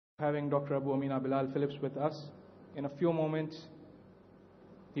Having Dr. Ameenah Bilal Philips with us. In a few moments,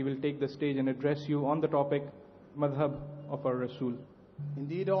 he will take the stage and address you on the topic, Madhab of our Rasul.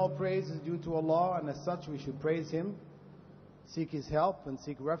 Indeed, all praise is due to Allah, and as such we should praise Him, seek His help and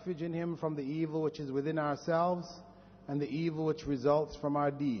seek refuge in Him from the evil which is within ourselves and the evil which results from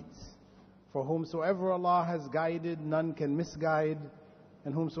our deeds. For whomsoever Allah has guided, none can misguide,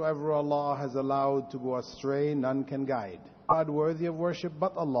 and whomsoever Allah has allowed to go astray, none can guide. God worthy of worship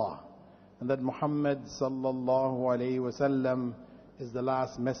but Allah, and that Muhammad sallallahu alayhi wasallam is the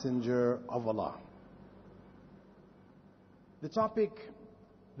last messenger of Allah. The topic,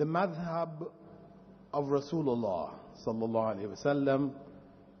 the madhab of Rasulullah sallallahu alayhi wasallam,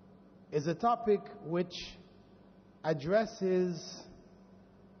 is a topic which addresses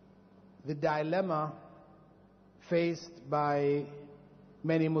the dilemma faced by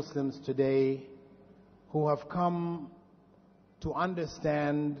many Muslims today who have come to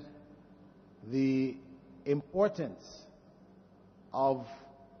understand the importance of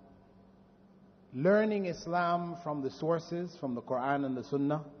learning Islam from the sources, from the Quran and the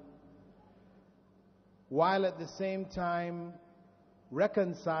Sunnah, while at the same time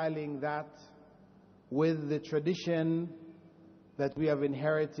reconciling that with the tradition that we have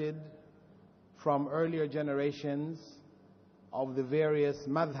inherited from earlier generations of the various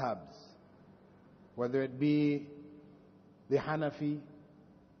madhabs, whether it be the Hanafi,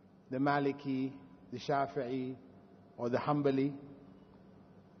 the Maliki, the Shafi'i, or the Hanbali.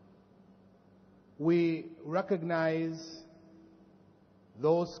 We recognize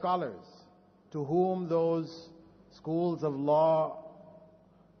those scholars to whom those schools of law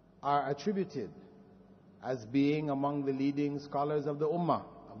are attributed as being among the leading scholars of the Ummah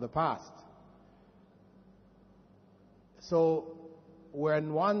of the past. So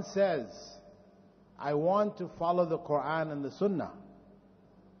when one says, I want to follow the Quran and the Sunnah,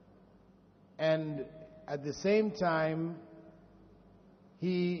 and at the same time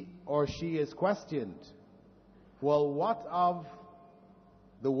he or she is questioned, well, what of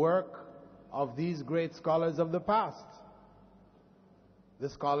the work of these great scholars of the past, the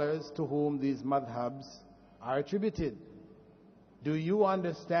scholars to whom these madhabs are attributed? Do you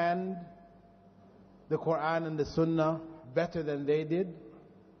understand the Quran and the Sunnah better than they did?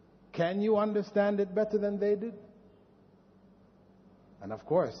 Can you understand it better than they did? And of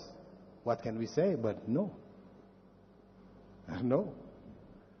course, what can we say but no? No.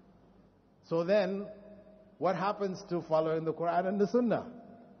 So then, what happens to following the Quran and the Sunnah?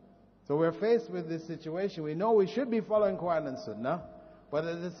 So we're faced with this situation. We know we should be following Quran and Sunnah, but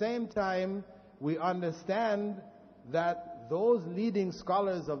at the same time, we understand that those leading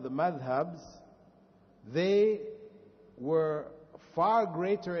scholars of the madhabs, they were far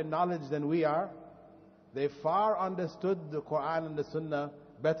greater in knowledge than we are. They far understood the Quran and the Sunnah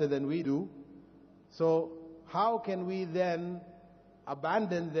better than we do. So how can we then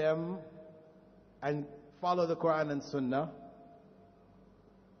abandon them and follow the Quran and Sunnah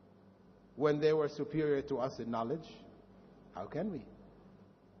when they were superior to us in knowledge? How can we?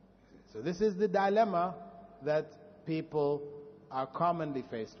 So this is the dilemma that people are commonly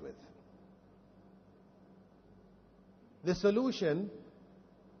faced with. The solution,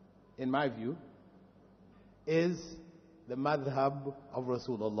 in my view, is the madhab of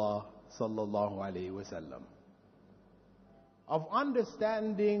Rasulullah sallallahu alayhi wasallam, of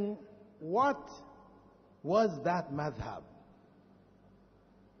understanding what was that madhab.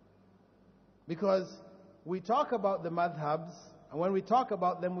 Because we talk about the madhabs, and when we talk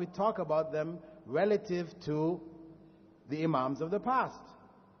about them relative to the imams of the past.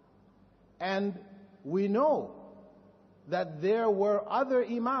 And we know that there were other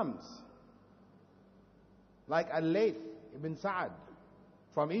imams, like Al-Layth ibn Sa'ad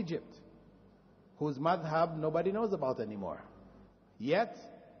from Egypt, whose madhab nobody knows about anymore. Yet,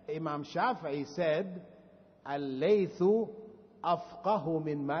 Imam Shafi'i said, Al-Laythu afqahu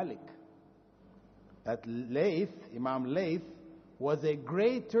min Malik. That Layth, Imam Layth, was a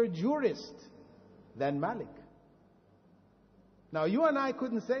greater jurist than Malik. Now, you and I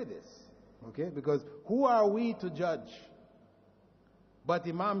couldn't say this, okay? Because who are we to judge? But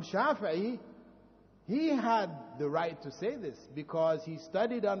Imam Shafi'i, he had the right to say this because he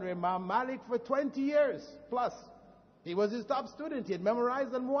studied under Imam Malik for 20 years plus. He was his top student. He had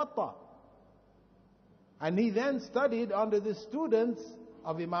memorized Al-Muwatta. And he then studied under the students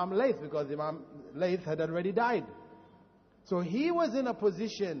of Imam Layth because Imam Layth had already died. So he was in a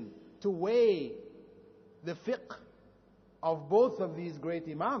position to weigh the fiqh of both of these great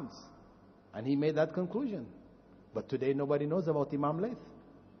imams. And he made that conclusion. But today nobody knows about Imam Layth.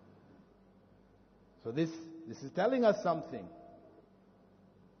 So this is telling us something.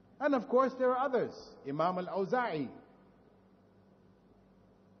 And of course there are others. Imam al-Awza'i,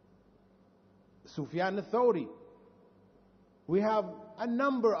 Sufyan al-Thawri. We have a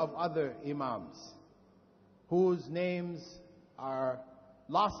number of other Imams whose names are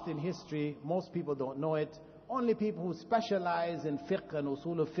lost in history. Most people don't know it. Only people who specialize in fiqh and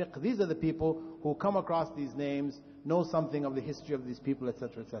usul of fiqh, these are the people who come across these names, know something of the history of these people,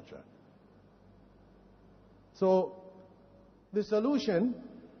 etc., etc. So, the solution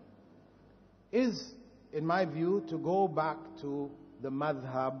is, in my view, to go back to the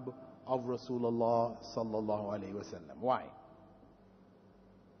madhab of Rasulullah sallallahu alaihi wasallam. Why?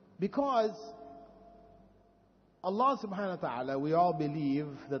 Because Allah subhanahu wa ta'ala, we all believe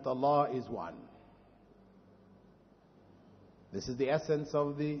that Allah is one. This is the essence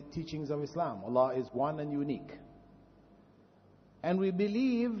of the teachings of Islam. Allah is one and unique. And we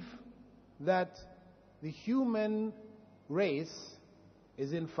believe that the human race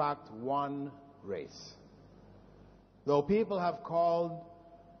is in fact one race. Though people have called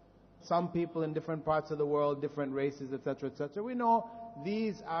some people in different parts of the world different races, etc., etc., we know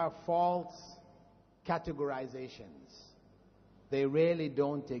these are false categorizations. They really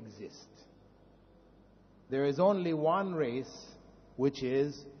don't exist. There is only one race, which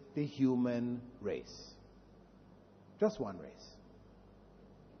is the human race. Just one race.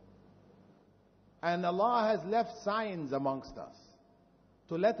 And Allah has left signs amongst us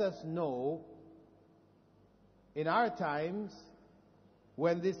to let us know in our times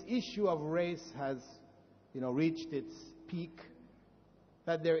when this issue of race has, reached its peak,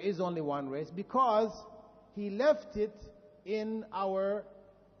 that there is only one race, because He left it in our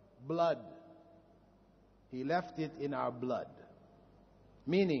blood. He left it in our blood.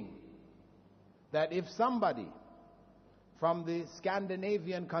 Meaning that if somebody from the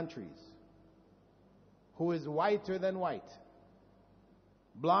Scandinavian countries who is whiter than white,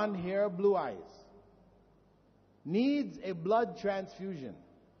 blonde hair, blue eyes, needs a blood transfusion,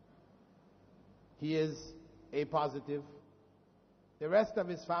 he is A positive. The rest of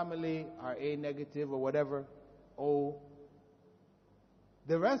his family are A negative or whatever, O.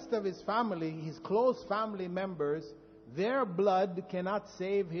 The rest of his family, his close family members, their blood cannot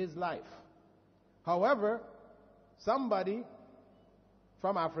save his life. However, somebody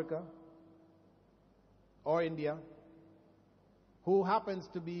from Africa or India who happens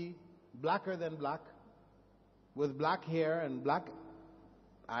to be blacker than black, with black hair and black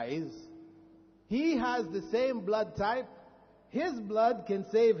eyes, he has the same blood type. His blood can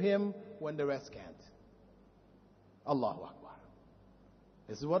save him when the rest can't. Allahu Akbar.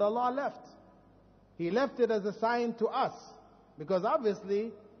 This is what Allah left. He left it as a sign to us. Because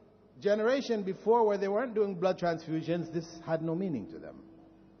obviously, generation before where they weren't doing blood transfusions, this had no meaning to them.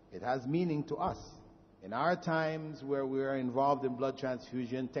 It has meaning to us. In our times where we are involved in blood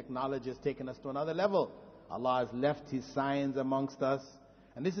transfusion, technology has taken us to another level. Allah has left His signs amongst us.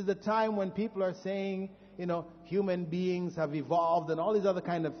 And this is the time when people are saying, human beings have evolved and all these other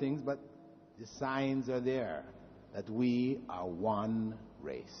kind of things, but the signs are there that we are one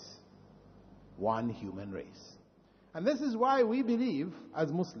race. One human race. And this is why we believe,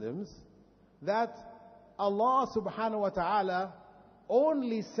 as Muslims, that Allah subhanahu wa ta'ala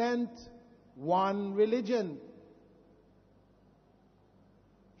only sent one religion.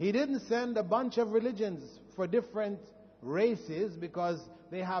 He didn't send a bunch of religions for different races because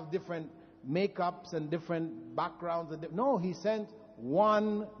they have different makeups and different backgrounds. No, He sent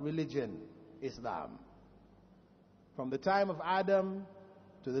one religion, Islam. From the time of Adam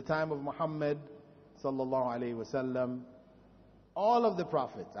to the time of Muhammad sallallahu alaihi wasallam, all of the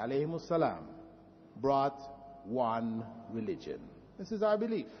prophets alayhimus salam brought one religion. This is our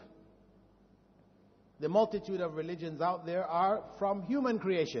belief. The multitude of religions out there are from human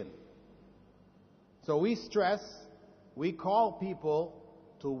creation. So we stress, we call people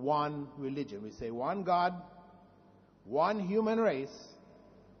to one religion. We say one God, one human race,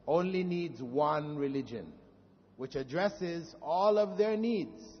 only needs one religion, which addresses all of their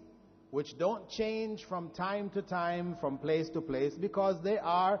needs, which don't change from time to time, from place to place, because they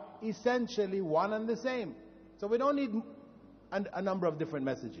are essentially one and the same. So we don't need a number of different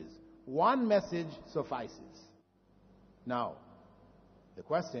messages. One message suffices. Now, the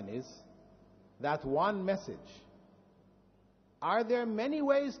question is, that one message, are there many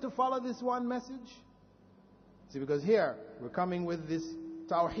ways to follow this one message? See, because here, we're coming with this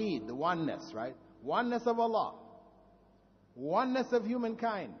Tawheed, the oneness, right? Oneness of Allah. Oneness of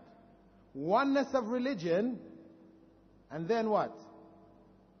humankind. Oneness of religion. And then what?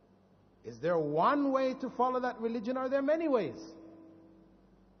 Is there one way to follow that religion, or are there many ways?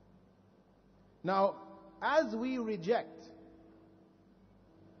 Now, as we reject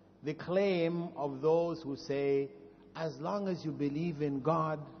the claim of those who say, as long as you believe in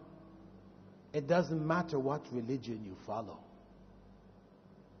God, it doesn't matter what religion you follow.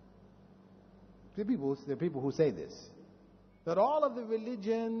 There are people who say this, that all of the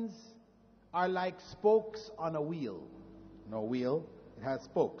religions are like spokes on a wheel. No wheel, it has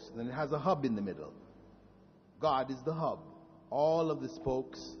spokes, then it has a hub in the middle. God is the hub. All of the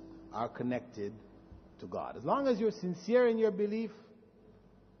spokes are connected to God. As long as you're sincere in your belief,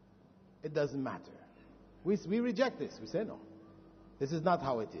 it doesn't matter. We reject this. We say no. This is not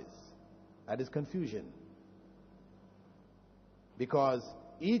how it is. That is confusion. Because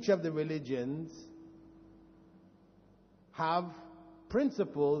each of the religions have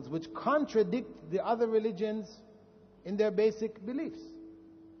principles which contradict the other religions in their basic beliefs.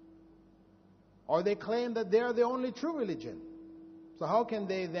 Or they claim that they are the only true religion. So how can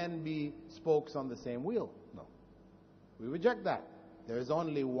they then be spokes on the same wheel? No. We reject that. There is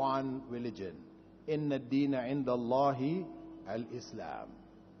only one religion. Inna ad-Deena inda Allahi al-Islam.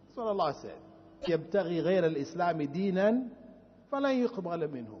 That's what Allah said. يَبْتَغِي غَيْرَ الْإِسْلَامِ دِينًا فَلَنْ يُقْبَلَ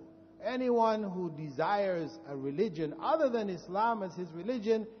مِنْهُ. Anyone who desires a religion other than Islam as his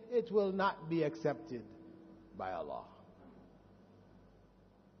religion, it will not be accepted by Allah.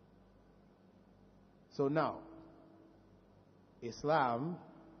 So now, Islam,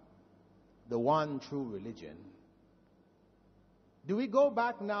 the one true religion. Do we go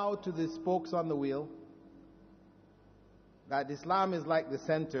back now to the spokes on the wheel? That Islam is like the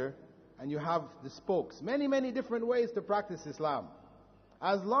center, and you have the spokes. Many, many different ways to practice Islam.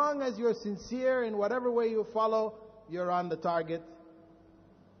 As long as you're sincere in whatever way you follow, you're on the target.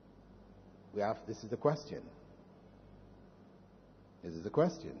 This is the question. This is the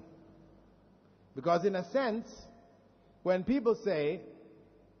question. Because in a sense, when people say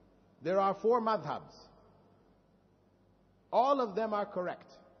there are 4 madhabs, all of them are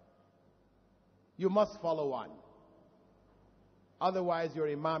correct. You must follow one. Otherwise, your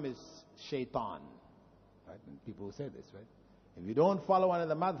imam is shaitan. Right? And people who say this, right? If you don't follow one of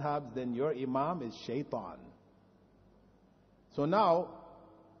the madhabs, then your imam is shaitan. So now,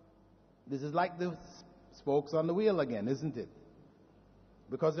 this is like the spokes on the wheel again, isn't it?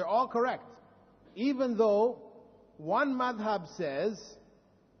 Because they're all correct. Even though one madhab says,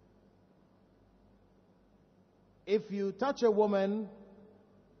 if you touch a woman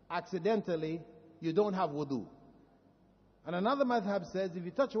accidentally, you don't have wudu. And another madhab says, if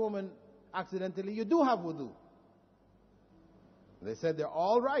you touch a woman accidentally, you do have wudu. They said they're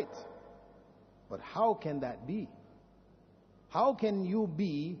all right. But how can that be? How can you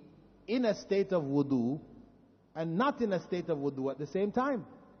be in a state of wudu and not in a state of wudu at the same time?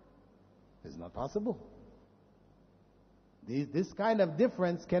 It's not possible. This kind of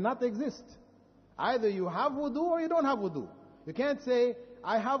difference cannot exist. Either you have wudu or you don't have wudu. You can't say,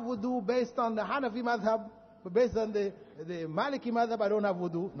 I have wudu based on the Hanafi madhab, but based on the Maliki madhab, I don't have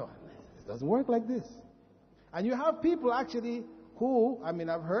wudu. No, it doesn't work like this. And you have people actually who,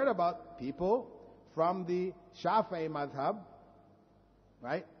 I've heard about people from the Shafi'i madhab,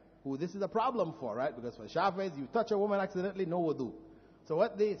 right? Who this is a problem for, right? Because for Shafi'is, you touch a woman accidentally, no wudu. So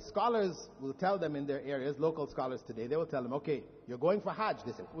what the scholars will tell them in their areas, local scholars today, they will tell them, okay, you're going for Hajj.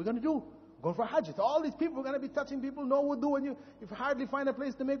 They say, what are we going to do? Going for Hajj. It's all these people are going to be touching people, no wudu, and you hardly find a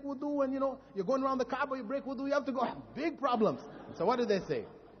place to make wudu, and you're going around the Kaaba, you break wudu, you have to go. Big problems. So what do they say?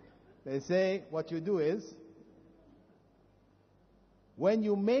 They say, what you do is, when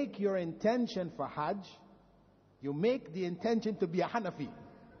you make your intention for Hajj, you make the intention to be a Hanafi.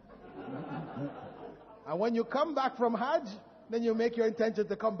 And when you come back from Hajj, then you make your intention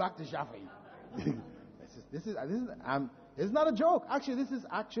to come back to Shafi'i. This is not a joke. Actually, this is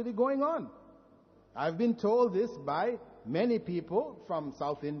actually going on. I've been told this by many people from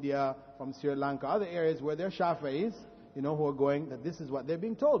South India, from Sri Lanka, other areas where they're Shafi'is, who are going, that this is what they're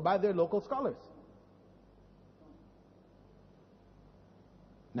being told by their local scholars.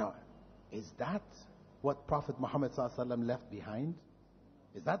 Now, is that what Prophet Muhammad ﷺ left behind?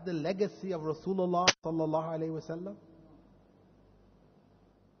 Is that the legacy of Rasulullah ﷺ?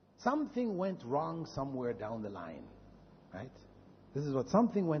 Something went wrong somewhere down the line, right? This is what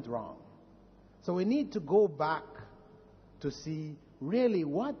something went wrong. So we need to go back to see really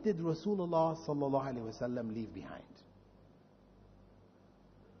what did Rasulullah ﷺ leave behind.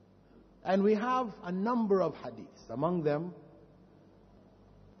 And we have a number of hadiths. Among them,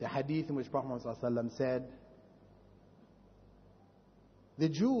 the hadith in which Prophet Muhammad ﷺ said, the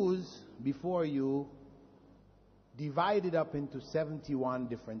Jews before you divided up into 71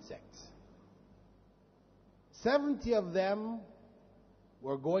 different sects. 70 of them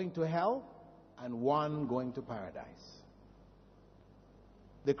were going to hell and 1 going to paradise.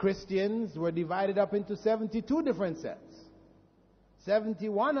 The Christians were divided up into 72 different sets.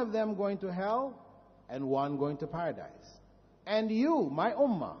 71 of them going to hell and 1 going to paradise. And you, my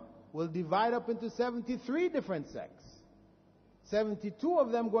ummah, will divide up into 73 different sects. 72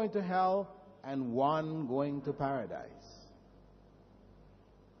 of them going to hell and 1 going to paradise.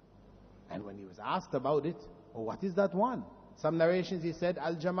 And when he was asked about it, oh, what is that one? Some narrations he said,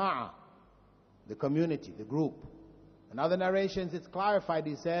 al-jama'ah, the community, the group. In other narrations it's clarified,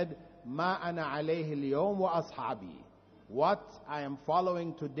 he said, ma ana alayhi al-yawm wa ashabi, what I am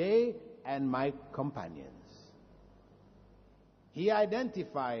following today and my companions. He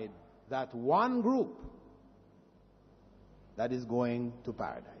identified that one group that is going to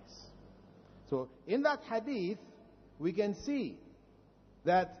paradise. So in that hadith, we can see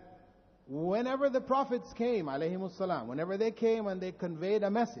that whenever the prophets came, alayhimus salam, whenever they came and they conveyed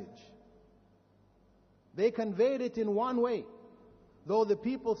a message, they conveyed it in one way. Though the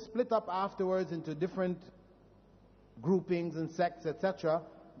people split up afterwards into different groupings and sects, etc.,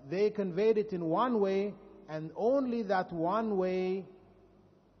 they conveyed it in one way, and only that one way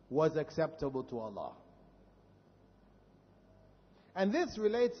was acceptable to Allah. And this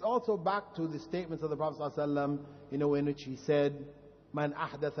relates also back to the statements of the Prophet ﷺ, in which he said, Man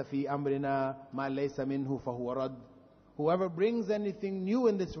ahdatha fi amrina ma laysa minhu fahuwa rad. Whoever brings anything new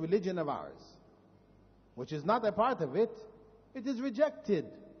in this religion of ours, which is not a part of it, it is rejected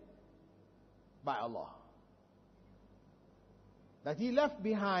by Allah. That He left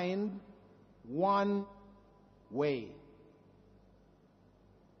behind one way.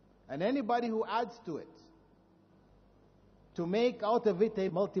 And anybody who adds to it, to make out of it a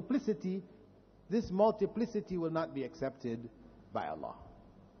multiplicity, this multiplicity will not be accepted by Allah.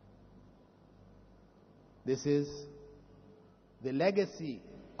 This is the legacy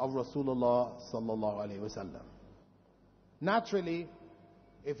of Rasulullah sallallahu alaihi wasallam. Naturally,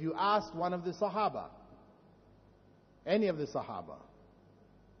 if you asked one of the Sahaba, any of the Sahaba,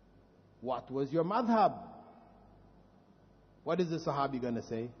 what was your madhab? What is the Sahabi going to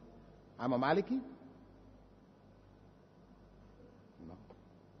say? I'm a Maliki? No.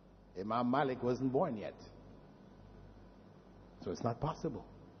 Imam Malik wasn't born yet. So it's not possible.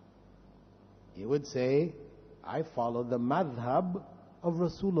 He would say, I follow the madhab of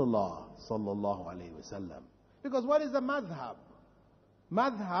Rasulullah sallallahu alaihi wasallam. Because what is a madhab?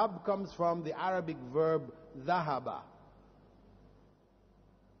 Madhab comes from the Arabic verb dhahaba.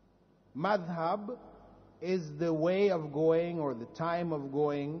 Madhab is the way of going or the time of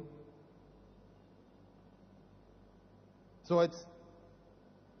going. So it's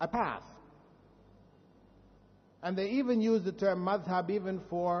a path. And they even use the term madhab even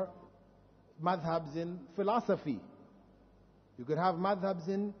for madhabs in philosophy. You could have madhabs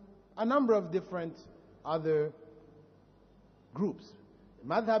in a number of different other groups.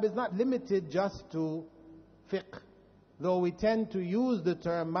 Madhab is not limited just to fiqh, though we tend to use the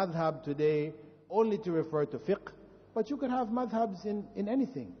term madhab today only to refer to fiqh, but you could have madhabs in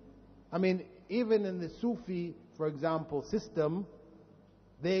anything. I mean, even in the Sufi, for example, system,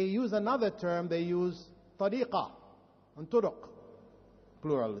 they use another term, they use tariqah and turuq,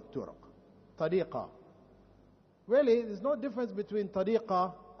 plural turuq, tariqah. Really, there's no difference between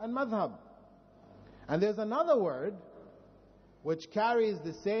tariqah and madhab. And there's another word which carries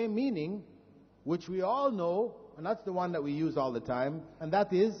the same meaning, which we all know, and that's the one that we use all the time, and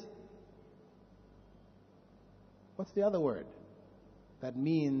that is, what's the other word? That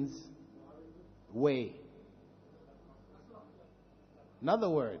means way. Another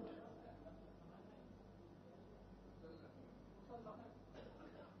word.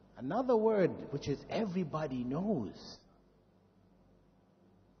 Another word which is everybody knows.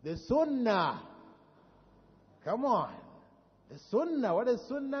 The sunnah. Come on. The sunnah. What does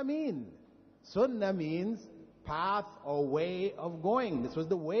sunnah mean? Sunnah means path or way of going. This was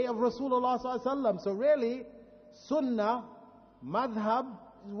the way of Rasulullah sallallahu alaihi wasallam. So really, sunnah, madhab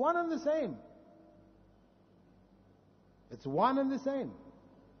is one and the same. It's one and the same.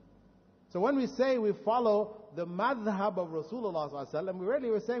 So when we say we follow the madhab of Rasulullah sallallahu alaihi wasallam, we really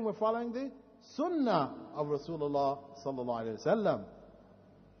were saying we're following the sunnah of Rasulullah sallallahu alaihi wasallam.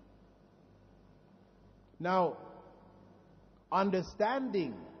 Now,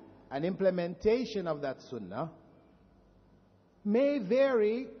 understanding and implementation of that sunnah may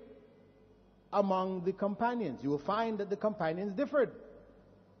vary among the companions. You will find that the companions differed.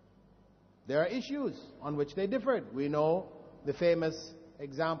 There are issues on which they differed. We know the famous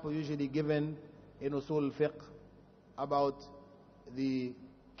example usually given in Usool al-Fiqh about the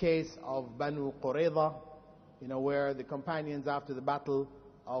case of Banu Qurayza, where the companions after the battle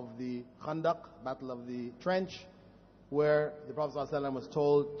of the Khandaq, battle of the trench, where the Prophet ﷺ was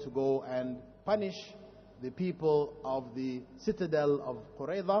told to go and punish the people of the citadel of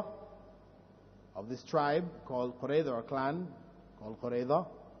Qurayza, of this tribe called Qurayza, or clan called Qurayza,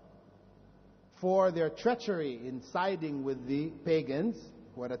 for their treachery in siding with the pagans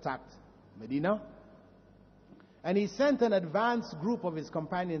who had attacked Medina. And he sent an advance group of his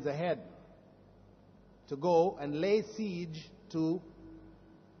companions ahead to go and lay siege to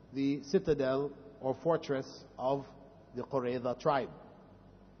the citadel or fortress of the Qurayza tribe.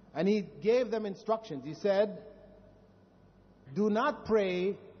 And he gave them instructions. He said, do not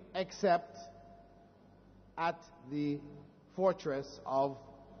pray except at the fortress of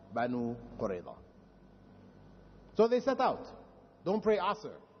Banu Qurayza. So they set out. Don't pray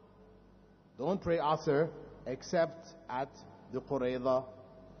Asr. Don't pray Asr except at the Qurayza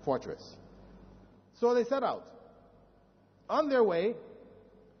fortress. So they set out. On their way,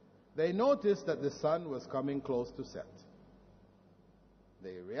 they noticed that the sun was coming close to set.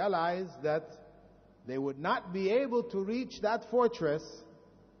 They realized that they would not be able to reach that fortress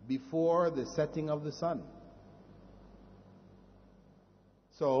before the setting of the sun.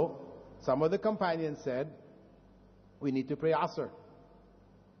 So, some of the companions said, we need to pray Asr.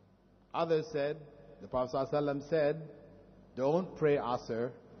 Others said, the Prophet ﷺ said, don't pray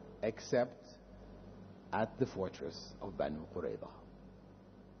Asr except at the fortress of Banu Qurayza.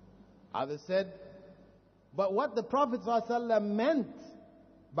 Others said, but what the Prophet ﷺ meant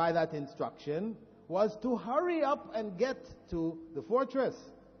by that instruction was to hurry up and get to the fortress.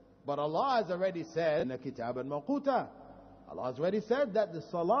 But Allah has already said, إِنَّ كِتَابًا مَوْقُوتًا. Allah has already said that the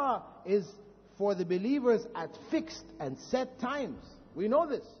salah is for the believers at fixed and set times. We know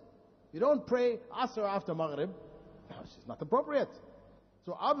this. You don't pray Asr after Maghrib. It's just not appropriate.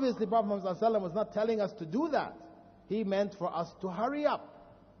 So obviously Prophet Muhammad ﷺ was not telling us to do that. He meant for us to hurry up.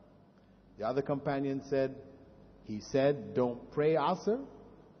 The other companion said, he said, don't pray Asr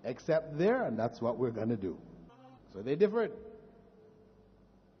except there, and that's what we're going to do. So they differed.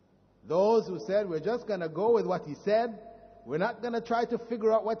 Those who said, we're just going to go with what he said, we're not going to try to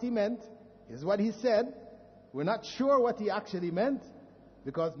figure out what he meant. This is what he said. We're not sure what he actually meant,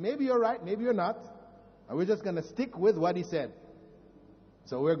 because maybe you're right, maybe you're not, and we're just going to stick with what he said.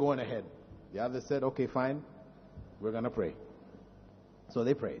 So we're going ahead. The others said, okay, fine, we're going to pray. So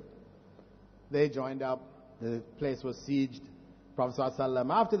they prayed. They joined up. The place was sieged. Prophet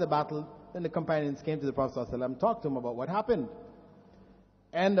ﷺ, after the battle, then the companions came to the Prophet ﷺ, talked to him about what happened.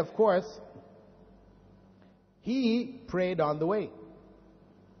 And of course, he prayed on the way.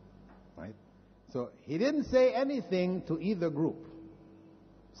 Right? So he didn't say anything to either group,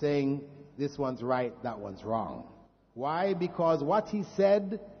 saying this one's right, that one's wrong. Why? Because what he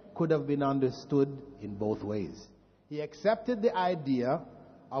said could have been understood in both ways. He accepted the idea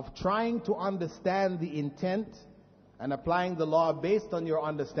of trying to understand the intent and applying the law based on your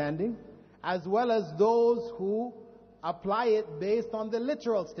understanding, as well as those who apply it based on the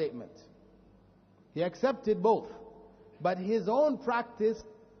literal statement. He accepted both. But his own practice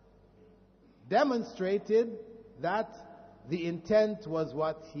demonstrated that the intent was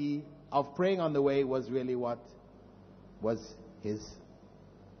of praying on the way was really what was his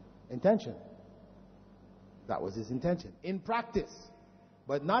intention. That was his intention. In practice.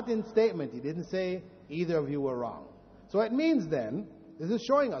 But not in statement. He didn't say either of you were wrong. So it means then, this is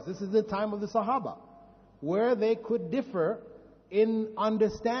showing us, this is the time of the Sahaba, where they could differ in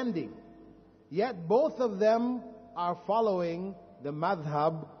understanding. Yet both of them are following the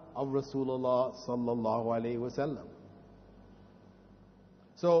madhab of Rasulullah sallallahu alaihi wasallam.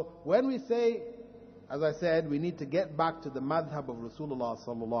 So when we say, as I said, we need to get back to the madhab of Rasulullah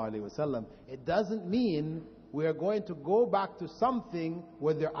sallallahu alaihi wasallam, it doesn't mean we are going to go back to something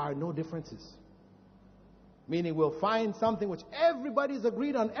where there are no differences. Meaning we'll find something which everybody's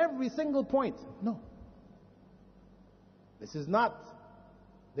agreed on every single point. No. This is not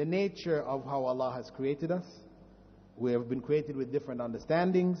the nature of how Allah has created us. We have been created with different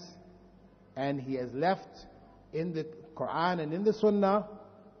understandings, and He has left in the Quran and in the Sunnah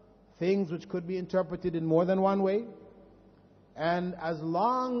things which could be interpreted in more than one way. And as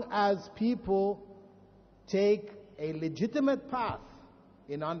long as people take a legitimate path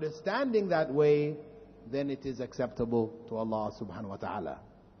in understanding that way, then it is acceptable to Allah subhanahu wa ta'ala.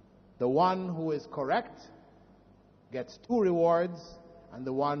 The one who is correct gets 2 rewards, and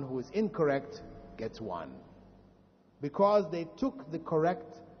the one who is incorrect gets 1. Because they took the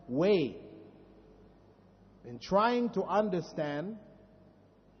correct way in trying to understand,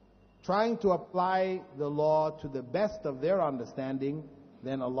 trying to apply the law to the best of their understanding,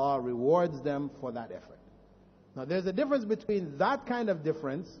 then Allah rewards them for that effort. Now there's a difference between that kind of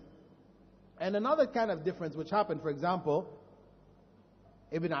difference And another kind of difference which happened, for example,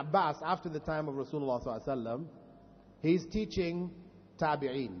 Ibn Abbas, after the time of Rasulullah sallallahu alaihi wasallam, he's teaching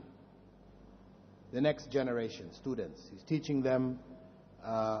tabi'een, the next generation students. He's teaching them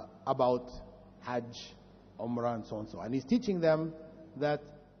about Hajj, Umrah, and so on and so on. And he's teaching them that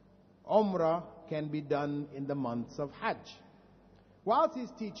Umrah can be done in the months of Hajj. Whilst he's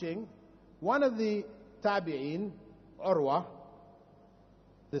teaching, one of the tabi'een, Urwa,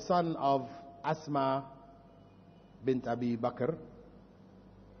 the son of Asma bint Abi Bakr,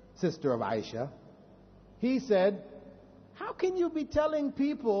 sister of Aisha, he said, how can you be telling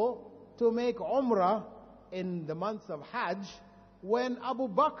people to make Umrah in the months of Hajj when Abu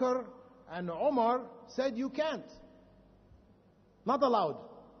Bakr and Umar said you can't? Not allowed.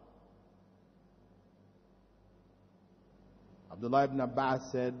 Abdullah ibn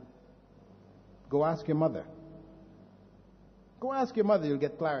Abbas said, go ask your mother. Go ask your mother, you'll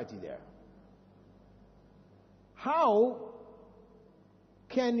get clarity there. How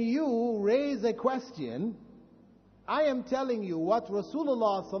can you raise a question? I am telling you what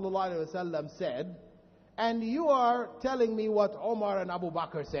Rasulullah sallallahu alaihi wasallam said, and you are telling me what Omar and Abu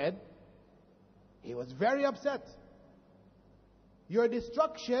Bakr said. He was very upset. Your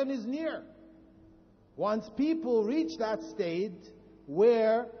destruction is near. Once people reach that state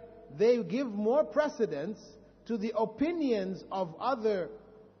where they give more precedence to the opinions of other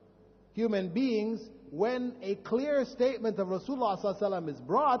human beings, when a clear statement of Rasulullah sallallahu alaihi wasallam is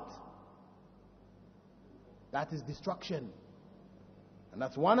brought, that is destruction. And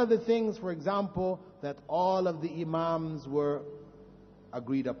that's one of the things, for example, that all of the Imams were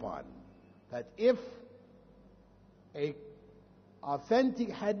agreed upon. That if a authentic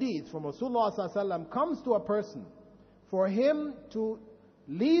hadith from Rasulullah sallallahu alaihi wasallam comes to a person, for him to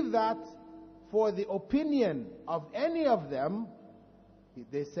leave that for the opinion of any of them,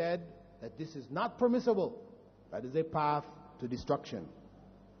 they said that this is not permissible. That is a path to destruction.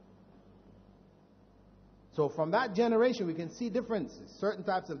 So from that generation we can see differences, certain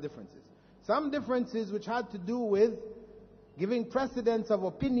types of differences. Some differences which had to do with giving precedence of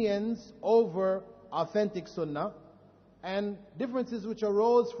opinions over authentic sunnah, and differences which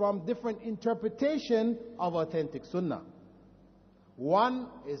arose from different interpretation of authentic sunnah. One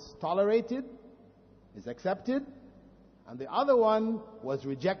is tolerated, is accepted, and the other one was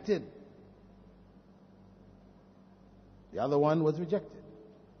rejected. The other one was rejected.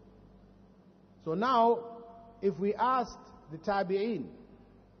 So now, if we asked the tabi'een,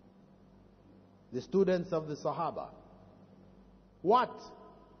 the students of the Sahaba, what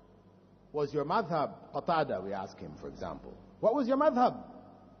was your madhab? Qatada, we ask him, for example. What was your madhab?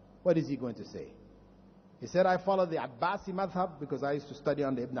 What is he going to say? He said, I follow the Abbasi madhab because I used to study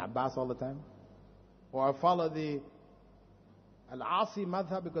under Ibn Abbas all the time. Or I follow the Al-Asi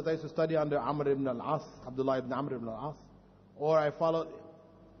madhab because I used to study under Amr ibn al-As, Abdullah ibn Amr ibn al-As. Or I follow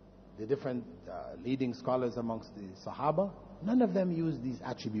the different leading scholars amongst the Sahaba. None of them used these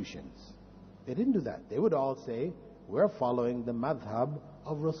attributions. They didn't do that. They would all say, we're following the madhab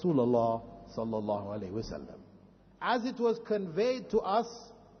of Rasulullah sallallahu alaihi wasallam, as it was conveyed to us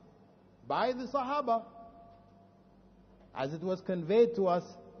by the Sahaba, as it was conveyed to us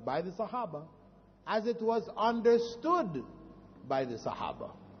by the Sahaba, as it was understood by the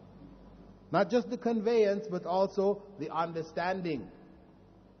Sahaba. Not just the conveyance, but also the understanding.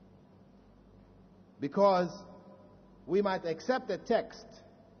 Because we might accept a text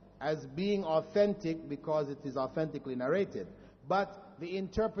as being authentic because it is authentically narrated, but the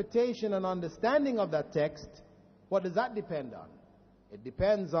interpretation and understanding of that text, what does that depend on? It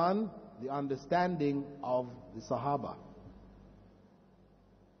depends on the understanding of the Sahaba.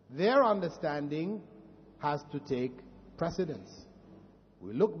 Their understanding has to take precedence.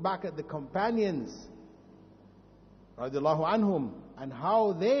 We look back at the companions, radiallahu anhum, and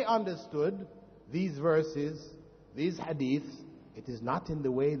how they understood these verses, these hadiths. It is not in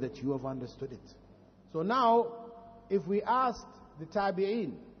the way that you have understood it. So now, if we asked the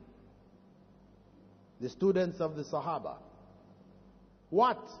tabi'een, the students of the Sahaba,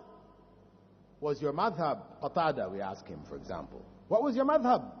 what was your madhab? Qatada, we ask him, for example. What was your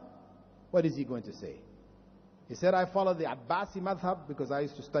madhab? What is he going to say? He said, I follow the Abbasi madhab because I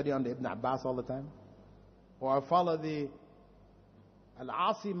used to study under Ibn Abbas all the time. Or I follow the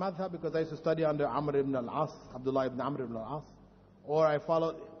Al-Asi madhab because I used to study under Amr ibn al-As, Abdullah ibn Amr ibn al-As. Or I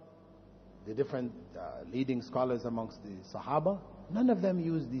follow the different leading scholars amongst the Sahaba. None of them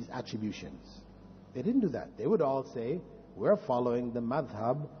used these attributions. They didn't do that. They would all say, we're following the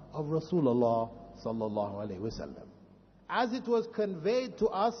madhab of Rasulullah sallallahu alaihi wasallam, as it was conveyed to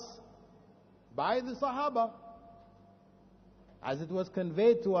us by the Sahaba, as it was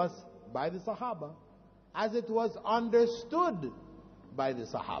conveyed to us by the Sahaba, as it was understood by the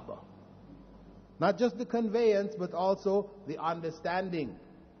Sahaba. Not just the conveyance, but also the understanding.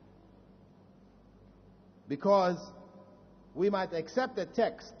 Because we might accept a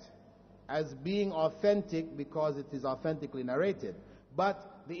text as being authentic because it is authentically narrated.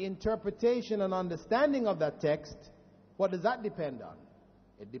 But the interpretation and understanding of that text, what does that depend on?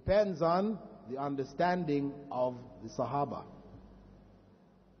 It depends on the understanding of the Sahaba.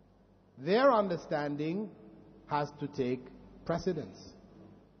 Their understanding has to take precedence.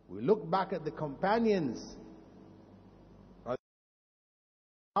 We look back at the companions,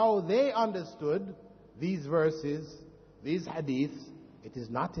 how they understood these verses, these hadiths. It is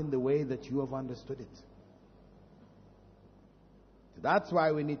not in the way that you have understood it. That's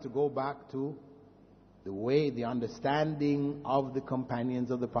why we need to go back to the way, the understanding of the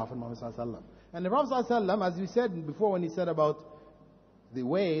companions of the Prophet Muhammad ﷺ. And the Prophet ﷺ, as we said before when he said about the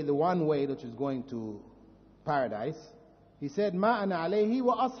way, the one way that is going to paradise, he said, "Ma ana alayhi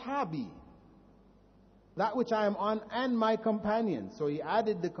wa ashabi," that which I am on and my companions. So he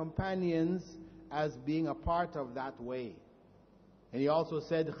added the companions as being a part of that way. And he also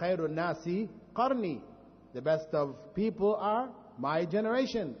said, "Khairun nasi qarni," the best of people are my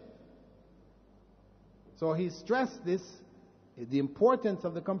generation. So he stressed this, the importance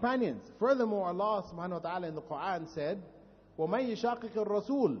of the companions. Furthermore, Allah subhanahu wa ta'ala in the Quran said, وَمَنْ يُشَاقِقِ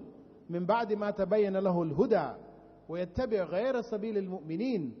الرَّسُولِ مِنْ بَعْدِ مَا تَبَيَّنَ لَهُ الْهُدَى وَيَتَّبِعْ غَيْرَ سَبِيلِ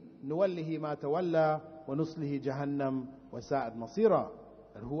الْمُؤْمِنِينَ نُوَلِّهِ مَا تَوَلَّى وَنُصْلِهِ جَهَنَّمْ وَسَاءَتْ مَصِيرًا.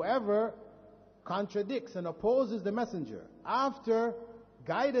 And whoever contradicts and opposes the messenger after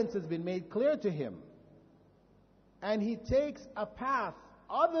guidance has been made clear to him, and he takes a path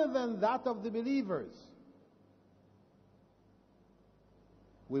other than that of the believers,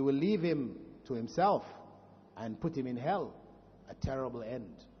 we will leave him to himself and put him in hell, a terrible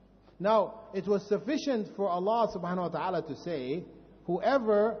end. Now, it was sufficient for Allah subhanahu wa ta'ala to say,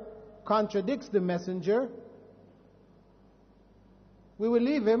 whoever contradicts the messenger, we will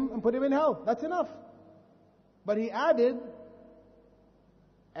leave him and put him in hell. That's enough. But he added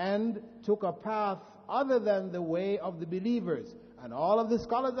and took a path other than the way of the believers. And all of the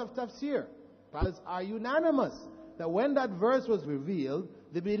scholars of tafsir are unanimous that when that verse was revealed,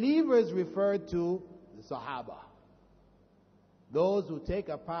 the believers referred to the Sahaba. Those who take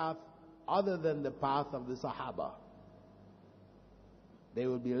a path other than the path of the Sahaba. They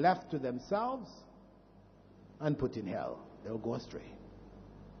will be left to themselves and put in hell. They will go astray.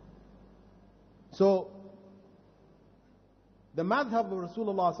 So, the madhab of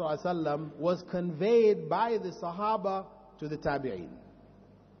Rasulullah ﷺ was conveyed by the Sahaba to the Tabi'een.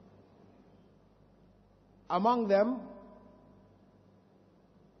 Among them,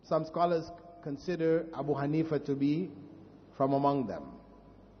 some scholars consider Abu Hanifa to be from among them.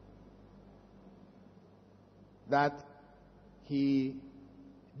 That he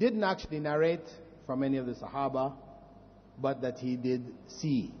didn't actually narrate from any of the Sahaba, but that he did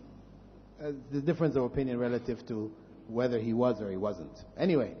see. The difference of opinion relative to whether he was or he wasn't.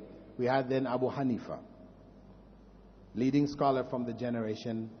 Anyway, we had then Abu Hanifa, leading scholar from the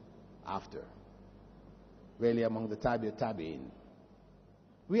generation after, really among the Tabi'een.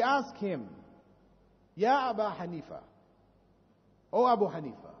 We ask him, Ya Abu Hanifa, O Abu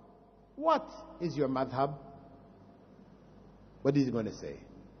Hanifa, what is your madhab? What is he going to say?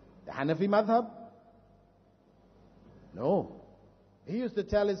 The Hanafi madhab? No. He used to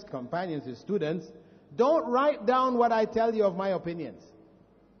tell his companions, his students, don't write down what I tell you of my opinions.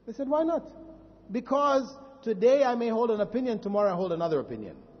 They said, why not? Because today I may hold an opinion, tomorrow I hold another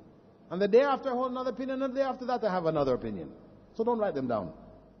opinion. And the day after I hold another opinion, and the day after that I have another opinion. So don't write them down.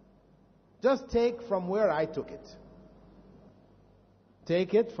 Just take from where I took it.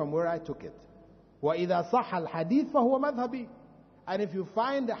 Take it from where I took it. وَإِذَا صَحَّ الْحَدِيث فَهُوَ مَذْهَبِي. And if you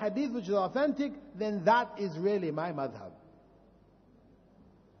find a hadith which is authentic, then that is really my madhab.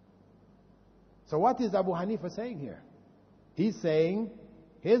 So what is Abu Hanifa saying here? He's saying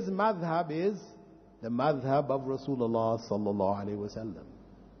his madhab is the madhab of Rasulullah sallallahu alaihi wasallam.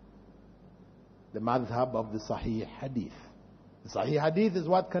 The madhab of the Sahih Hadith. The Sahih Hadith is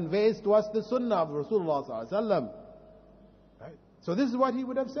what conveys to us the Sunnah of Rasulullah sallallahu alaihi wasallam. Right? So this is what he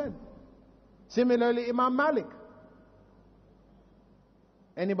would have said. Similarly, Imam Malik.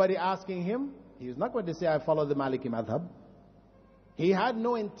 Anybody asking him, he was not going to say, I follow the Maliki madhab. He had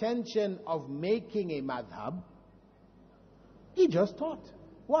no intention of making a madhab. He just taught.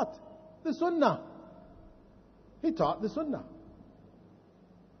 What? The Sunnah. He taught the Sunnah.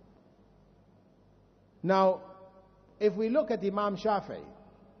 Now, if we look at Imam Shafi'i,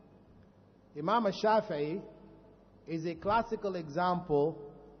 Imam Shafi'i is a classical example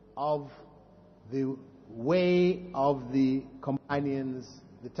of the way of the companions,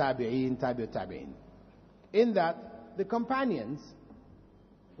 the tabi'een, tabi'in. In that, the companions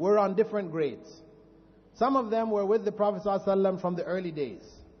were on different grades. Some of them were with the Prophet ﷺ from the early days.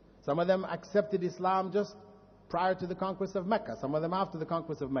 Some of them accepted Islam just prior to the conquest of Mecca. Some of them after the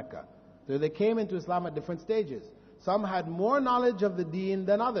conquest of Mecca. So they came into Islam at different stages. Some had more knowledge of the deen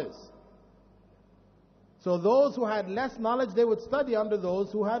than others. So those who had less knowledge, they would study under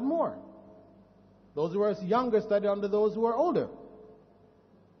those who had more. Those who were younger studied under those who were older.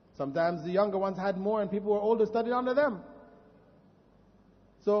 Sometimes the younger ones had more and people who were older studied under them.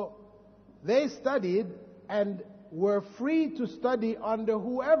 So they studied and were free to study under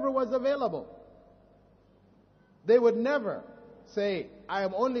whoever was available. They would never say, I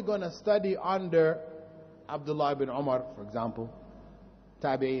am only going to study under Abdullah ibn Umar, for example.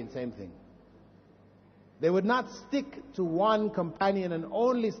 Tabi'in, same thing. They would not stick to one companion and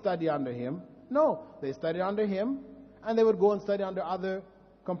only study under him. No, they studied under him and they would go and study under other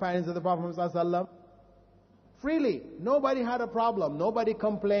companions of the Prophet ﷺ freely. Nobody had a problem. Nobody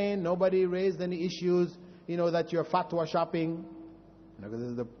complained. Nobody raised any issues, that you're fatwa shopping. Because this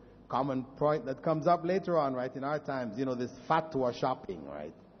is the common point that comes up later on, right, in our times. This fatwa shopping,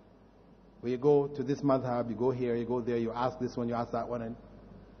 right? Where you go to this madhab, you go here, you go there, you ask this one, you ask that one. And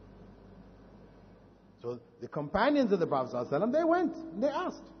so the companions of the Prophet ﷺ, they went, they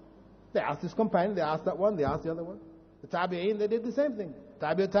asked. They asked this companion, they asked that one, they asked the other one. The tabi'in, they did the same thing.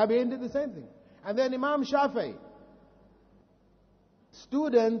 Tabi'in did the same thing. And then Imam Shafi'i,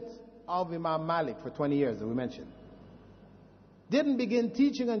 student of Imam Malik for 20 years, as we mentioned, didn't begin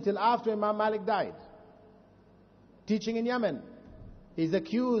teaching until after Imam Malik died. Teaching in Yemen. He's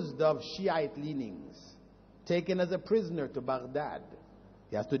accused of Shiite leanings. Taken as a prisoner to Baghdad.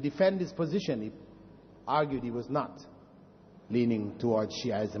 He has to defend his position. He argued he was not leaning towards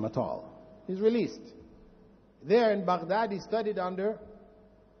Shiism at all. He's released. There in Baghdad, he studied under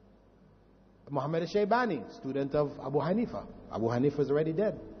Muhammad al-Shaybani, student of Abu Hanifa. Abu Hanifa is already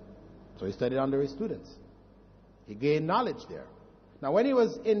dead. So he studied under his students. He gained knowledge there. Now when he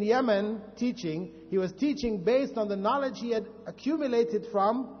was in Yemen teaching, he was teaching based on the knowledge he had accumulated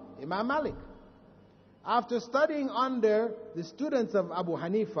from Imam Malik. After studying under the students of Abu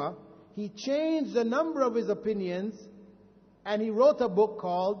Hanifa, he changed a number of his opinions and he wrote a book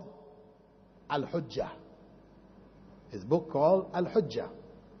called Al-Hujjah. His book called Al-Hujjah.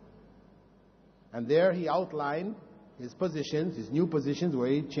 And there he outlined his positions, his new positions, where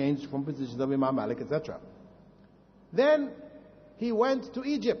he changed from positions of Imam Malik, etc. Then he went to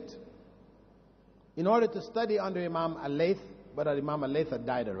Egypt in order to study under Imam al-Layth, but Imam al-Layth had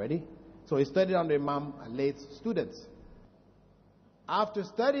died already. So he studied under Imam al-Layth's students. After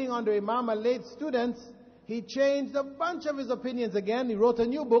studying under Imam al-Layth's students, he changed a bunch of his opinions again. He wrote a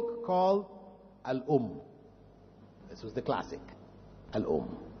new book called Al-Umm. This was the classic,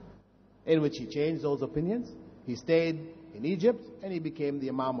 Al-Umm, in which he changed those opinions. He stayed in Egypt and he became the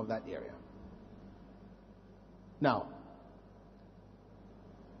Imam of that area. Now,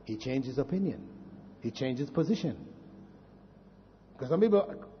 he changed his opinion. He changed his position. Because some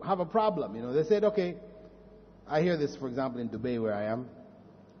people have a problem. They said, okay, I hear this, for example, in Dubai where I am.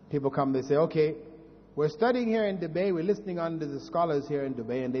 People come, they say, okay, we're studying here in Dubai, we're listening under the scholars here in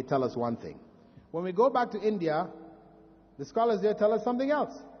Dubai, and they tell us one thing. When we go back to India, the scholars there tell us something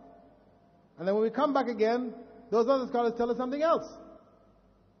else. And then when we come back again, those other scholars tell us something else.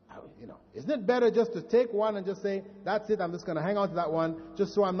 Isn't it better just to take one and just say, that's it, I'm just going to hang on to that one,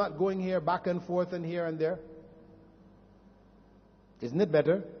 just so I'm not going here back and forth and here and there? Isn't it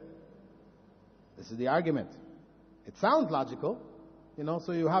better? This is the argument. It sounds logical,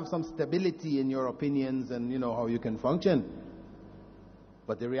 so you have some stability in your opinions and how you can function.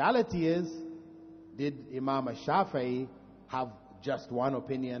 But the reality is, did Imam al-Shafi'i have just one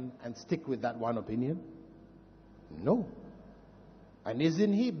opinion and stick with that one opinion? No. And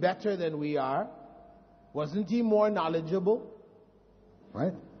isn't he better than we are? Wasn't he more knowledgeable?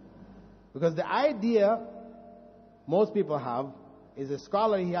 Right? Because the idea most people have is a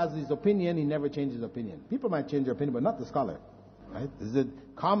scholar, he has his opinion, he never changes his opinion. People might change their opinion, but not the scholar. Right? This is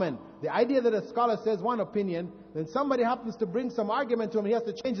common. The idea that a scholar says one opinion, then somebody happens to bring some argument to him, he has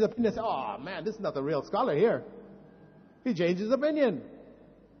to change his opinion and say, oh man, this is not the real scholar here. He changed his opinion.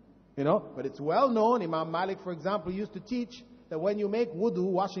 But it's well known, Imam Malik, for example, used to teach that when you make wudu,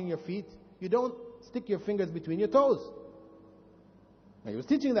 washing your feet, you don't stick your fingers between your toes. Now, he was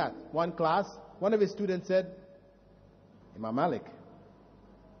teaching that. One class, one of his students said, Imam Malik,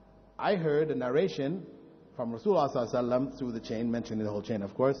 I heard a narration from Rasulullah ﷺ through the chain, mentioning the whole chain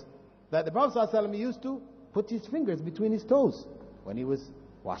of course, that the Prophet ﷺ used to put his fingers between his toes when he was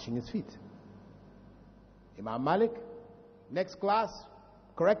washing his feet. Imam Malik, next class,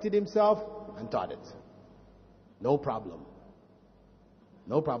 corrected himself and taught it. No problem.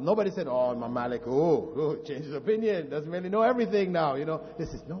 No problem. Nobody said, oh, Imam Malik, changed his opinion, doesn't really know everything now, This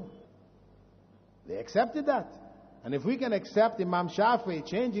is no. They accepted that. And if we can accept Imam Shafi'i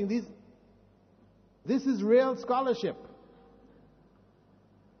changing these, this is real scholarship.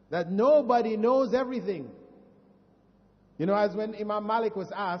 That nobody knows everything. As when Imam Malik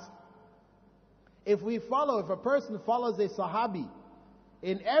was asked, if a person follows a Sahabi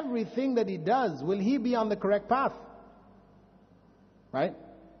in everything that he does, will he be on the correct path? Right?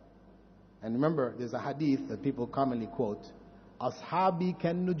 And remember, there's a hadith that people commonly quote, Ashabi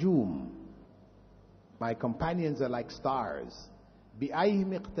kan nujum. My companions are like stars.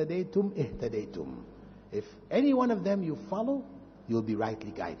 Bi'ayhim iqtadaytum ihtadaytum. If any one of them you follow, you'll be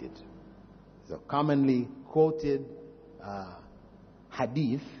rightly guided. It's a commonly quoted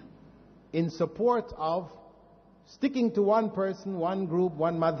hadith in support of sticking to one person, one group,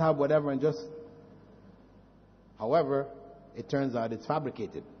 one madhab, whatever, and just... However, it turns out it's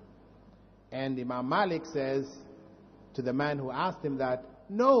fabricated. And Imam Malik says to the man who asked him that,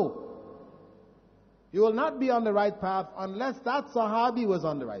 no, you will not be on the right path unless that Sahabi was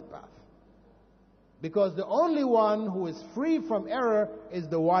on the right path. Because the only one who is free from error is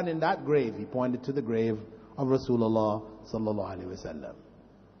the one in that grave. He pointed to the grave of Rasulullah sallallahu alaihi wasallam.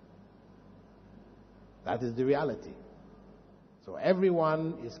 That is the reality. So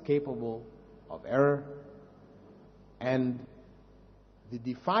everyone is capable of error, and the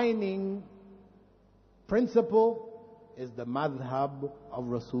defining principle is the madhab of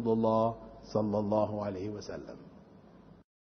Rasulullah sallallahu alaihi wasallam.